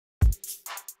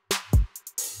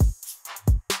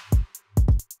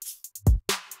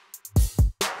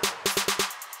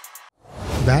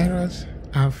Virus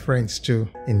are friends too,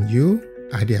 and you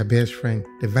are their best friend.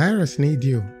 The virus needs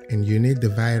you, and you need the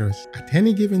virus. At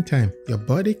any given time, your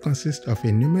body consists of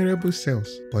innumerable cells,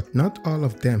 but not all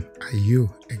of them are you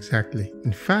exactly.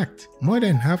 In fact, more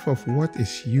than half of what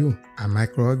is you are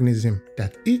microorganisms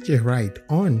that each ride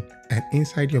on and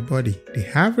inside your body. The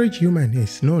average human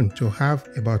is known to have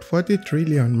about 40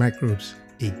 trillion microbes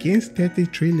against 30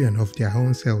 trillion of their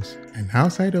own cells, and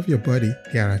outside of your body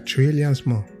there are trillions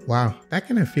more. Wow, that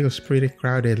kind of feels pretty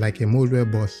crowded, like a moluwe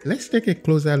boss. Let's take a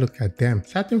closer look at them,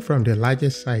 starting from the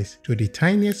largest size to the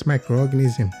tiniest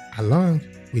microorganism, along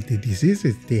with the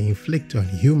diseases they inflict on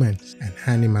humans and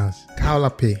animals.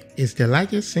 Caulerpa is the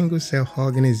largest single-cell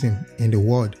organism in the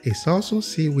world. It's also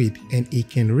seaweed, and it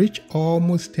can reach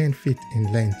almost 10 feet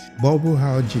in length. Bulbul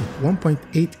algae,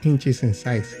 1.8 inches in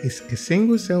size, is a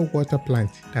single-cell water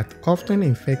plant that often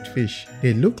infect fish.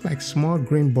 They look like small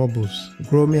green bubbles.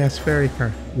 Gromia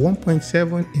spherica,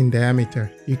 1.7 in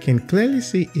diameter. You can clearly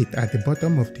see it at the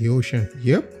bottom of the ocean.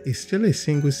 Yep, it's still a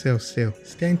single-cell cell.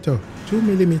 Stentor, 2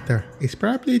 mm, is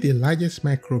probably the largest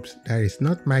microbes that is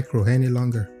not micro any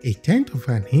longer. A tenth of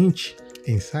an inch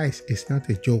in size is not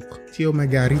a joke.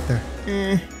 Margarita,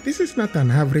 this is not an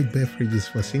average beverage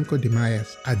for Cinco de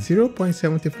Mayas. At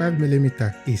 0.75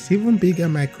 mm, it's even bigger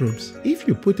microbes. If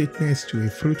you put it next to a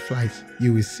fruit fly,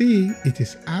 you will see it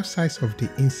is half size of the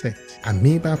insect.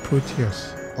 Amoeba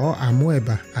proteus, or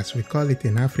amoeba as we call it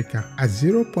in Africa, at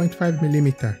 0.5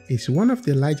 mm, is one of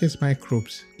the largest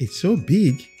microbes. It's so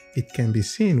big it can be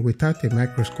seen without a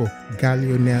microscope.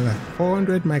 Gallionella,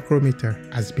 400 micrometer,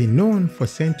 has been known for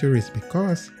centuries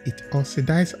because it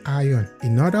oxidizes iron.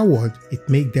 In other words, it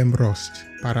makes them rust.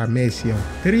 Paramecium,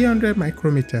 300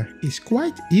 micrometer, is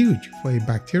quite huge for a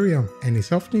bacterium and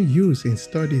is often used in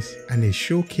studies and a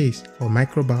showcase for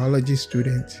microbiology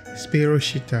students.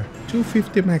 Spirocheta,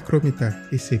 250 micrometer,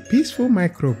 is a peaceful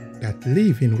microbe that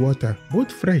live in water,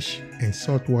 both fresh and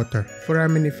salt water.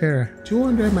 Foraminifera,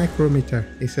 200 micrometer,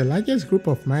 is the largest group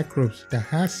of microbes that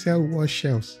has cell wall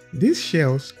shells. These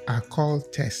shells are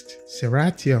called tests.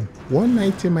 Serratium,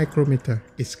 190 micrometer,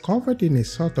 is covered in a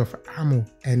sort of armor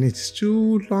and its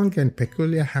two long and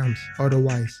peculiar arms,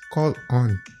 otherwise called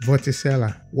on.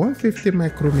 Vorticella, 150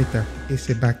 micrometer, is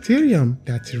a bacterium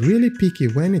that's really picky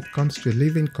when it comes to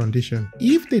living condition.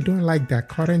 If they don't like their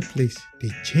current place, they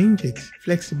change it.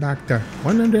 Flexibacter,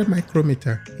 100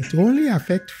 micrometer, it only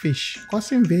affects fish,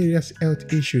 causing various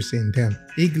health issues in them.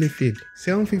 Iglyphid,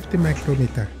 750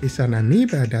 micrometer, is an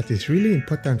amoeba that is really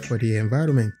important for the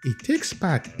environment. It takes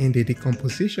part in the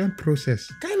decomposition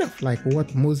process, kind of like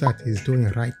what Mozart is doing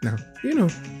right now. You know,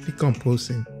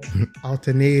 decomposing.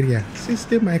 Alternaria,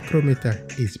 60 micrometer,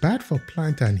 is bad for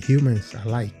plant and humans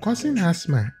alike, causing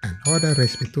asthma and other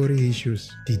respiratory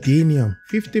issues. Didinium,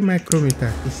 50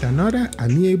 micrometer, is another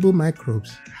amiable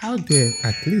microbes out there,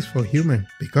 at least for humans,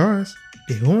 because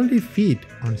they only feed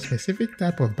on specific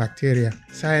type of bacteria.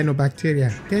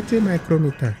 Cyanobacteria, 30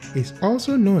 micrometer, is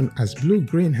also known as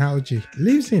blue-green algae,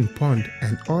 lives in pond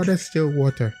and other still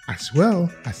water, as well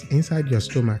as inside your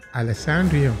stomach.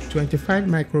 Alessandrium, 25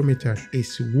 micrometer,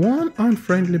 is one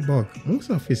unfriendly bug. Most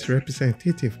of its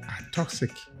representatives are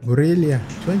toxic. Borrelia,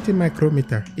 20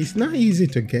 micrometer, is not easy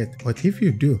to get, but if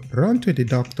you do, run to the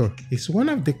doctor. It's one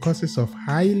of the causes of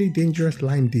highly dangerous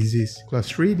Lyme disease.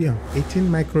 Clostridium, 18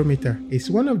 micrometer,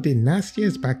 is one of the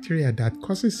nastiest bacteria that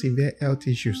causes severe health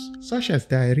issues, such as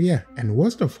diarrhea, and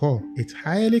worst of all, it's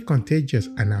highly contagious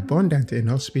and abundant in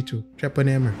hospital.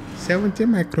 Treponema, 70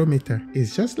 micrometer,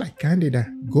 is just like Candida,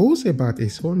 goes about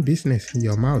its own business in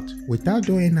your mouth without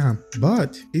doing harm,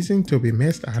 but isn't to be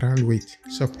messed around with.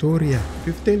 Suctoria,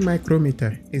 15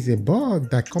 micrometer, is a bug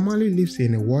that commonly lives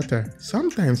in the water,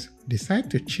 sometimes decide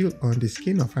to chill on the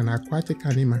skin of an aquatic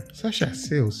animal, such as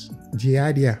seals.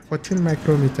 Giardia, 14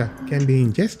 micrometer, can be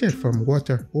ingested from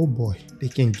water. Oh boy, they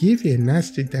can give you a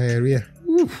nasty diarrhea.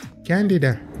 Oof.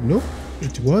 Candida, nope.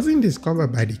 It wasn't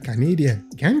discovered by the Canadian.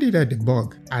 Candida the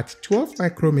bug, at 12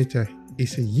 micrometer,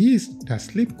 is a yeast that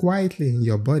sleeps quietly in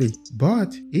your body,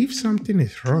 but if something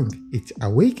is wrong, it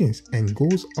awakens and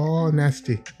goes all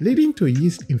nasty, leading to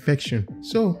yeast infection.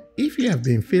 So if you have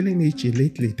been feeling itchy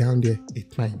lately down there,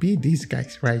 it might be these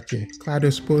guys right here.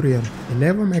 Cladosporium,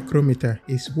 11 micrometer,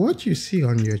 is what you see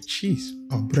on your cheese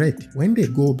or bread when they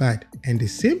go bad, and the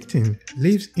same thing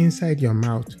lives inside your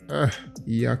mouth. Ugh,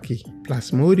 yucky.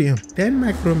 Plasmodium, 10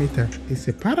 micrometer, is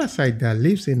a parasite that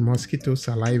lives in mosquito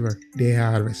saliva. They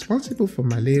are responsible for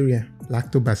malaria.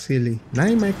 Lactobacilli,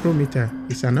 9 micrometer,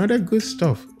 is another good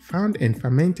stuff found in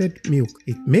fermented milk.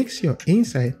 It makes your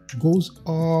inside goes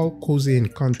all cozy in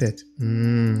content.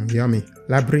 Yummy.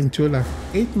 Labyrinthula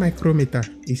 8 micrometer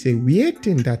is a weird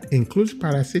thing that includes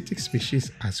parasitic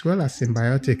species as well as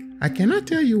symbiotic. I cannot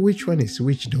tell you which one is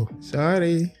which though.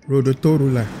 Sorry.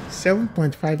 Rhodotorula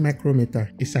 7.5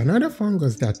 micrometer is another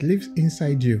fungus that lives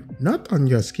inside you. Not on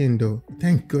your skin though.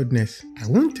 Thank goodness. I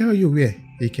won't tell you where.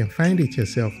 You can find it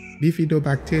yourself.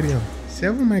 Bifidobacterium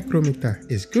 7 micrometer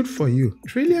is good for you.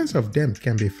 Trillions of them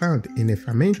can be found in a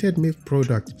fermented milk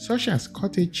product such as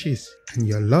cottage cheese and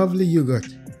your lovely yogurt.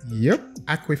 Yep.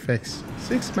 Aquifex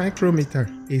 6 micrometer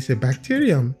is a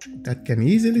bacterium that can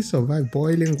easily survive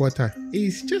boiling water.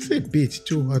 It's just a bit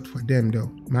too hot for them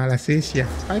though. Malassezia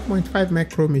 5.5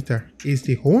 micrometer is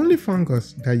the only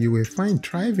fungus that you will find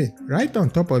thriving right on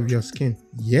top of your skin.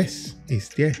 Yes, it's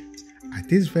there. At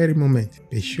this very moment,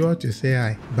 be sure to say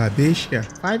hi. Babesia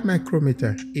 5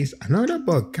 micrometer is another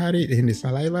bug carried in the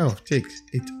saliva of ticks.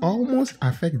 It almost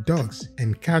affects dogs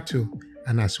and cattle,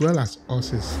 and as well as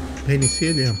horses.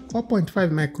 Penicillium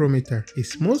 4.5 micrometer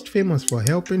is most famous for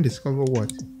helping discover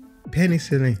what?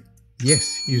 Penicillin.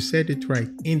 Yes, you said it right.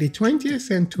 In the 20th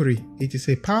century, it is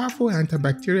a powerful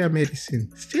antibacterial medicine,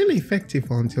 still effective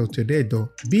until today though.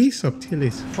 B.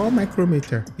 subtilis 4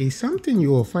 micrometer is something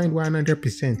you will find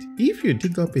 100%. If you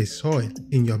dig up a soil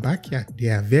in your backyard, they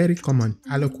are very common.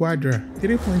 Aloquadra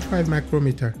 3.5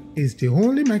 micrometer is the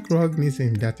only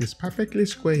microorganism that is perfectly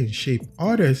square in shape.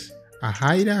 Others are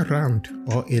either round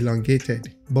or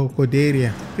elongated.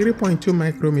 Burkholderia 3.2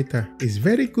 micrometer is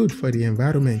very good for the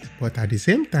environment, but at the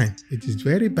same time, it is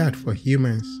very bad for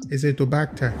humans.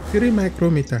 Azotobacter 3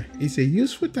 micrometer is a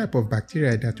useful type of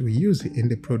bacteria that we use in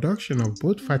the production of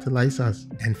both fertilizers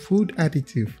and food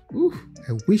additive. Ooh,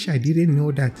 I wish I didn't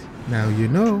know that. Now you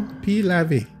know. P.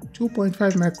 larvae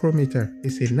 2.5 micrometer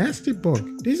is a nasty bug.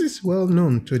 This is well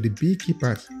known to the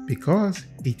beekeepers because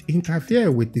it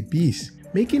interferes with the bees,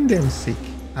 making them sick.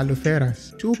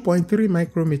 Aloferas 2.3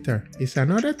 micrometer is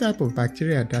another type of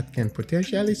bacteria that can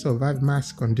potentially survive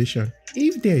Mars condition.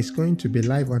 If there is going to be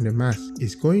life on the Mars,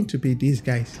 it's going to be these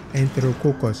guys.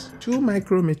 Enterococcus 2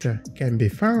 micrometer can be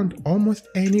found almost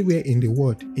anywhere in the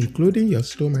world, including your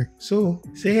stomach. So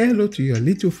say hello to your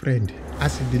little friend.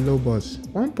 Acidilobus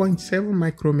 1.7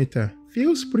 micrometer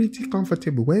feels pretty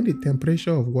comfortable when the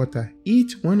temperature of water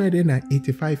hits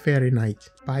 185 Fahrenheit.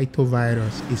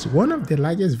 Phytovirus is one of the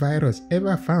largest viruses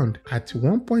ever found at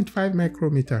 1.5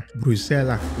 micrometer.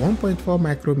 Brucella 1.4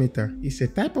 micrometer is a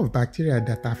type of bacteria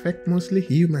that affects mostly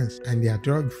humans and their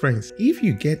drug friends. If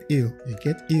you get ill, you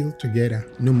get ill together.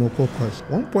 Pneumococcus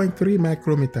 1.3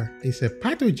 micrometer is a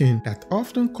pathogen that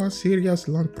often causes serious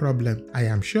lung problems. I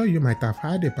am sure you might have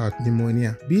heard about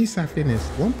pneumonia. B. saphenous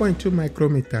 1.2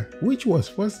 micrometer, which was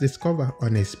first discovered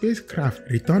on a spacecraft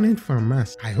returning from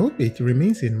Mars. I hope it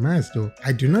remains in Mars though.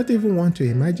 I do not even want to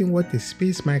imagine what the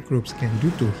space microbes can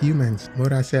do to humans.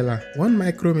 Moracella 1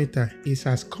 micrometer is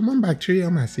as common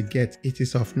bacterium as it gets. It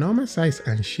is of normal size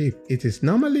and shape. It is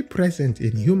normally present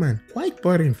in human. Quite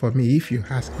boring for me if you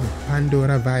ask me.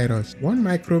 Pandora virus 1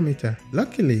 micrometer.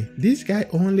 Luckily, this guy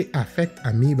only affects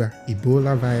amoeba.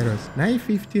 Ebola virus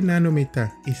 950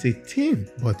 nanometer is a thin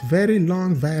but very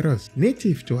long virus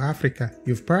native to Africa.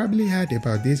 You've probably heard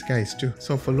about these guys too.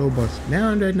 Cephalobus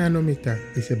 900 nanometer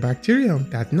is a bacterium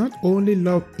that not only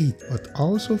loves heat but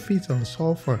also feeds on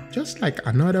sulfur, just like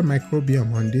another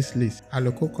microbiome on this list.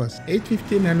 Alococcus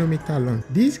 850 nanometer long.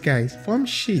 These guys form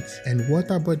sheets and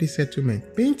water body settlement,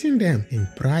 painting them in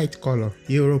bright color.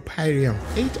 Europyrium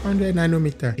 800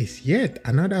 nanometer is yet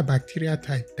another bacteria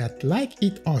type that like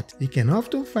it hot. You can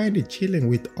often find it chilling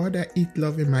with other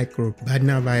heat-loving microbes.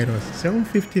 Badna virus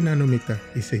 750 nanometer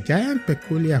is a giant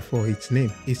peculiar for its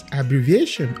name. Its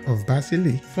abbreviation of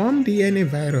bacilli form DNA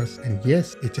virus, and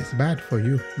yes, it is bad for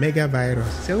you. Megavirus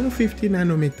 750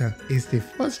 nanometer is the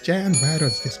first giant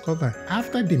virus discovered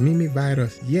after the Mimi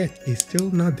virus, yet is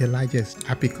still not the largest.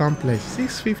 Apicomplex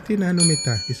 650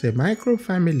 nanometer is a microbe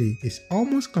family. It's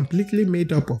almost completely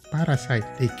made up of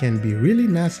parasites. They can be really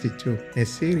nasty too.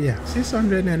 Neisseria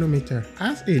 600 nanometer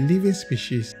has a living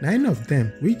species, 9 of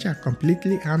them which are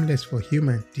completely harmless for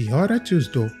humans. The other 2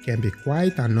 though can be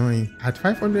quite annoying. At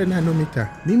 500 nanometer,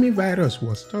 Mimi virus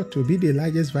was thought to be the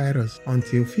largest virus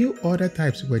until few other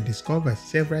types were discovered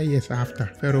several years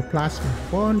after. Ferroplasma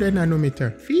 400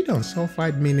 nanometer feed on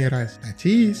sulfide minerals, that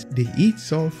is, they eat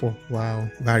sulfur. Wow.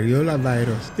 Variola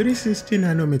virus, 360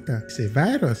 nanometer, is a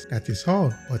virus that is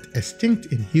all but extinct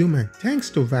in humans thanks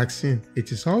to vaccine.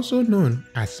 It is also known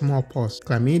as smallpox.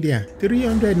 Chlamydia,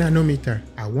 300 nanometer,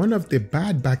 are one of the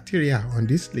bad bacteria on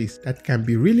this list that can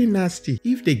be really nasty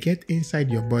if they get inside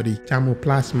your body.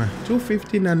 Thermoplasma,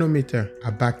 250 nanometer,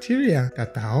 are bacteria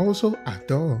that are also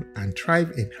adult and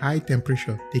thrive in high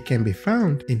temperature. They can be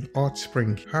found in hot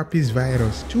spring. Herpes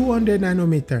virus, 200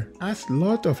 nanometer, has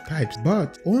lot of types,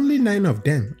 but only 9 of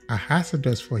them are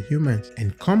hazardous for humans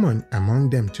and common among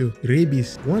them too.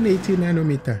 Rabies, 180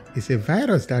 nanometer, is a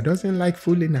virus that doesn't like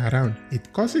fooling around.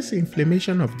 It causes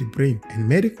inflammation of the brain and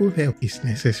medical help is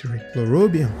necessary.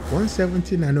 Chlorobium,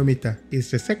 170 nanometer,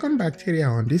 is the second bacteria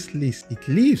on this list. It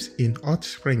lives in hot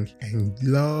spring and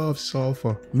loves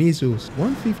sulfur. Measles,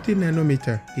 150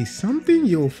 nanometer, is something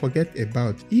you'll forget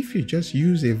about if you just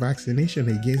use a vaccination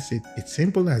against it. It's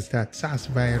simple as that. SARS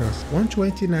virus,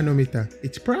 120 nanometer,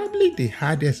 it's probably the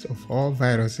hardest of all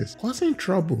viruses, causing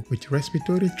trouble with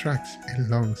respiratory tracts and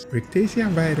lungs. Rickettsia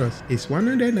virus is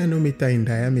 100 nanometer in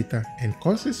diameter and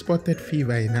causes spotted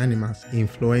fever in animals.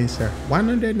 Influenza,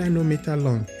 100 nanometer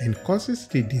long and causes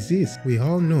the disease we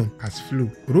all know as flu.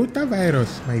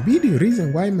 Rotavirus might be the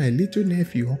reason why my little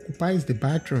nephew occupies the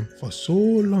bathroom for so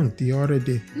long the other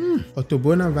day.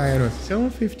 Otobona virus,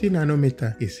 750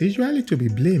 nanometer, is usually to be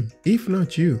blamed, if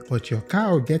not you, but your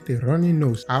cow get a runny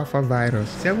nose. Alpha virus,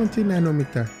 70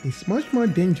 nanometer, is much more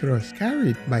dangerous,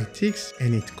 carried by ticks,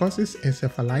 and it causes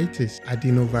encephalitis.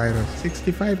 Adenovirus,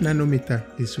 65 nanometer,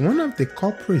 is one of the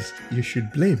culprits you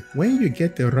should blame when you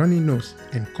get a runny nose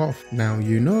and cough. Now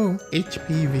you know.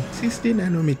 HPV, 60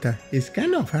 nanometer, is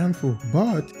kind of harmful,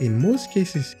 but in most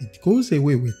cases it goes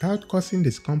away without causing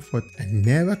discomfort and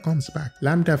never comes back.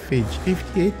 Lambda phage,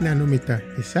 58 nanometer,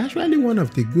 is actually one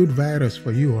of the good viruses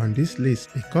for you on this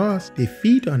list because they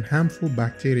feed on harmful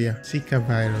bacteria. Zika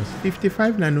virus,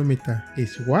 55 nanometer,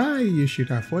 is why you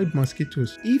should avoid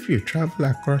mosquitoes if you travel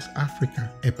across Africa.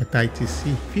 Hepatitis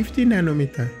C, 50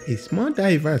 nanometer, is more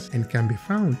diverse and can be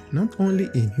found not only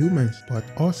in humans but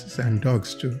horses and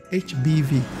dogs too.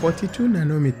 HBV, 42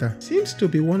 nanometer, seems to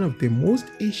be one of the most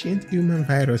ancient human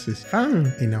viruses found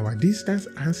in our distant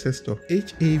ancestor.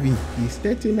 HAV is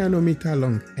 30 nanometer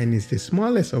long and is the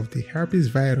smallest of the herpes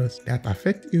virus that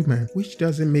affect humans, which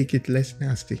doesn't make it less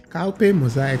nasty. Cowpea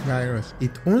mosaic virus,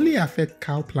 it only affects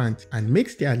cow plants and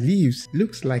makes their leaves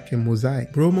looks like a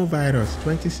mosaic. Bromovirus,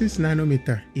 26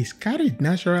 nanometer, is carried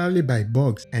naturally by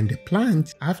bugs and the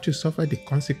plants have to suffer the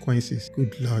consequences.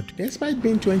 Good lord. Despite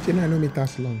being 20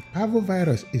 nanometers long,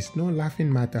 parvovirus is no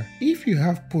laughing matter. If you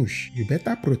have push, you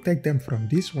better protect them from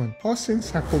this one. Porcine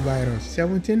sarcovirus,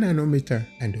 17 nanometer,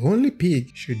 and only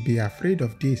pig should be afraid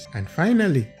of this. And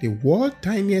finally, the world's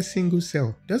tiniest single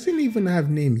cell doesn't even have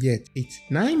name yet. It's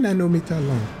 9 nanometer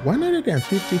long.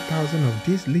 150,000 of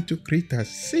these little critters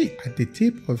sit at the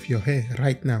tip of your hair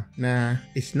right now. Nah,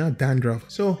 it's not dandruff.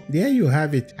 So there you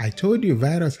have it. I told you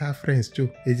virus have friends too.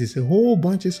 It is a whole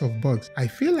bunches of bugs. I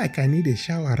feel like I need a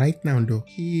shower right now though.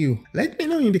 Ew. Let me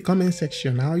know in the comment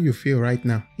section how you feel right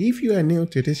now. If you are new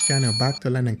to this channel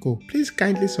Backtolandandco, please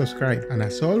kindly subscribe, and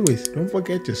as always, don't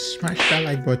forget to smash that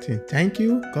like button. Thank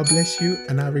you, God bless you,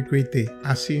 and have a great day.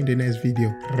 I'll see you in the next video.